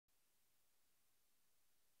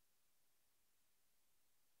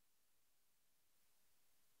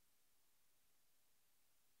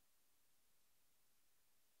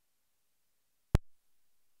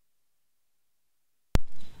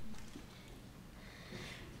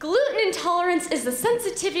Gluten intolerance is the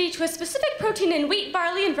sensitivity to a specific protein in wheat,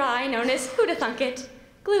 barley, and rye known as, who'da thunk it,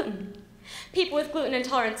 gluten. People with gluten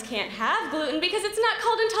intolerance can't have gluten because it's not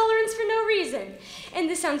called intolerance for no reason. And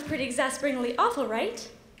this sounds pretty exasperatingly awful, right?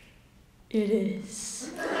 It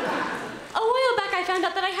is. A while back I found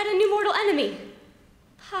out that I had a new mortal enemy,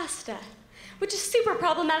 pasta. Which is super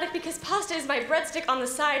problematic because pasta is my breadstick on the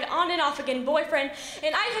side, on and off again boyfriend,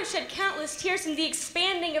 and I have shed countless tears in the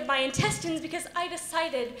expanding of my intestines because I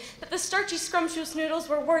decided that the starchy scrumptious noodles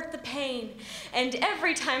were worth the pain. And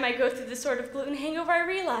every time I go through this sort of gluten hangover, I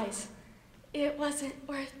realize it wasn't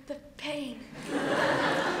worth the pain.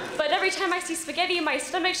 But every time I see spaghetti, my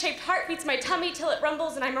stomach-shaped heart beats my tummy till it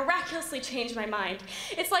rumbles and I miraculously change my mind.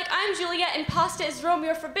 It's like I'm Juliet and pasta is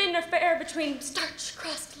Romeo, forbidden affair between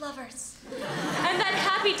starch-crust lovers. And that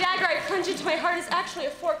happy dagger I plunge into my heart is actually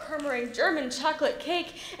a fork-murmuring German chocolate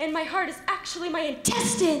cake, and my heart is actually my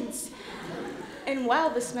intestines. And wow,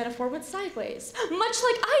 this metaphor went sideways, much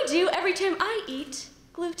like I do every time I eat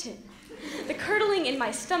gluten. The curdling in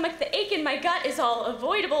my stomach, the ache in my gut is all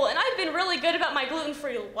avoidable, and I've been really good about my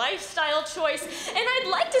gluten-free lifestyle choice, and I'd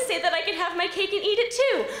like to say that I can have my cake and eat it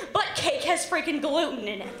too, but cake has freaking gluten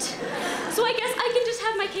in it. So I guess I can just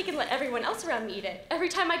have my cake and let everyone else around me eat it. Every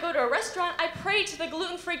time I go to a restaurant, I pray to the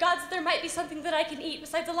gluten-free gods that there might be something that I can eat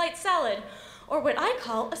besides a light salad, or what I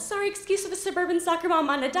call a sorry excuse of a suburban soccer mom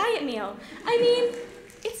on a diet meal. I mean,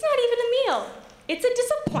 it's not even a meal. It's a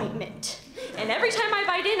disappointment. And every time I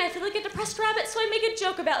bite in, I feel like a depressed rabbit, so I make a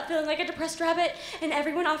joke about feeling like a depressed rabbit, and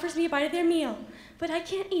everyone offers me a bite of their meal. But I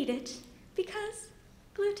can't eat it because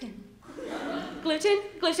gluten. Gluten,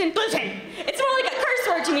 gluten, gluten. It's more like a curse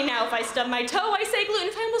word to me now. If I stub my toe, I say gluten.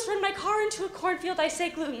 If I almost run my car into a cornfield, I say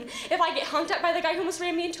gluten. If I get honked at by the guy who almost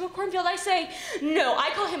ran me into a cornfield, I say, no, I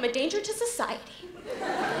call him a danger to society.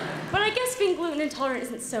 But I guess being gluten intolerant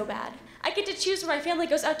isn't so bad. I get to choose where my family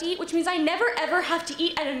goes out to eat, which means I never ever have to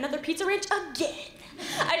eat at another pizza ranch again.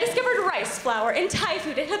 I discovered rice flour and Thai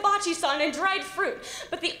food and hibachi sawn and dried fruit.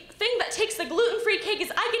 But the thing that takes the gluten-free cake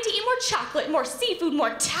is I get to eat more chocolate, more seafood,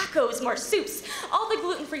 more tacos, more soups. All the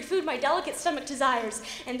gluten-free food my delicate stomach desires.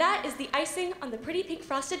 And that is the icing on the pretty pink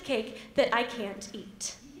frosted cake that I can't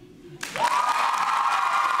eat.